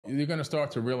you're going to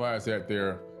start to realize that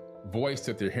their voice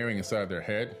that they're hearing inside their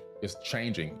head is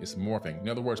changing, it's morphing. In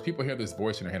other words, people hear this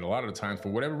voice in their head a lot of the times for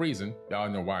whatever reason. Y'all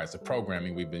know why. It's the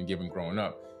programming we've been given growing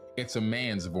up. It's a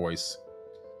man's voice.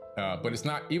 But it's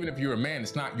not, even if you're a man,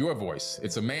 it's not your voice.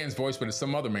 It's a man's voice, but it's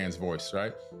some other man's voice,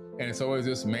 right? And it's always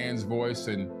this man's voice,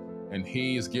 and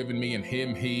he is giving me, and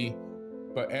him, he.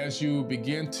 But as you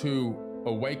begin to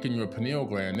awaken your pineal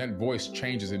gland, that voice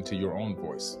changes into your own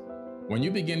voice. When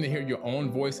you begin to hear your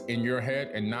own voice in your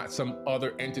head and not some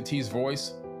other entity's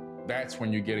voice, that's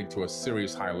when you're getting to a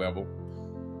serious high level.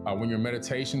 When your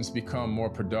meditations become more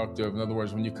productive, in other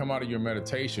words, when you come out of your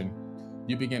meditation,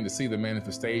 you begin to see the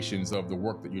manifestations of the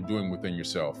work that you're doing within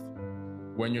yourself.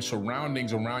 When your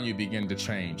surroundings around you begin to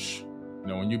change,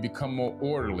 when you become more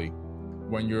orderly,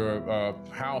 when your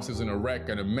house is in a wreck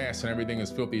and a mess and everything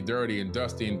is filthy, dirty and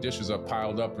dusty and dishes are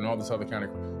piled up and all this other kind of,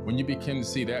 when you begin to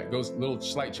see that, those little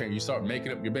slight change, you start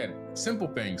making up your bed. Simple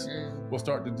things will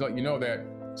start to let you know that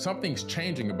something's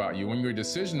changing about you. When your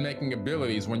decision-making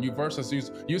abilities, when you versus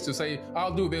used to say,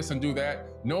 I'll do this and do that,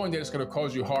 knowing that it's going to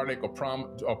cause you heartache or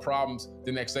problems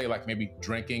the next day, like maybe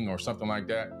drinking or something like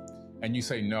that. And you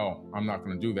say, no, I'm not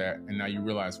going to do that. And now you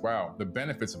realize, wow, the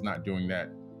benefits of not doing that.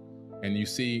 And you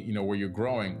see, where you're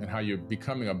growing and how you're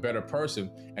becoming a better person.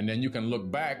 And then you can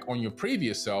look back on your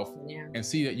previous self and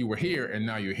see that you were here and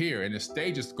now you're here. And the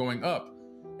stage is going up.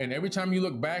 And every time you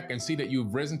look back and see that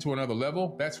you've risen to another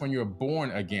level, that's when you're born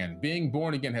again. Being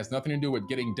born again has nothing to do with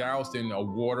getting doused in a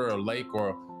water, a lake,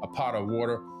 or a pot of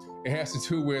water. It has to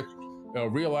do with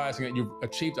realizing that you've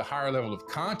achieved a higher level of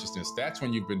consciousness. That's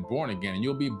when you've been born again. And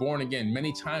you'll be born again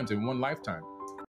many times in one lifetime.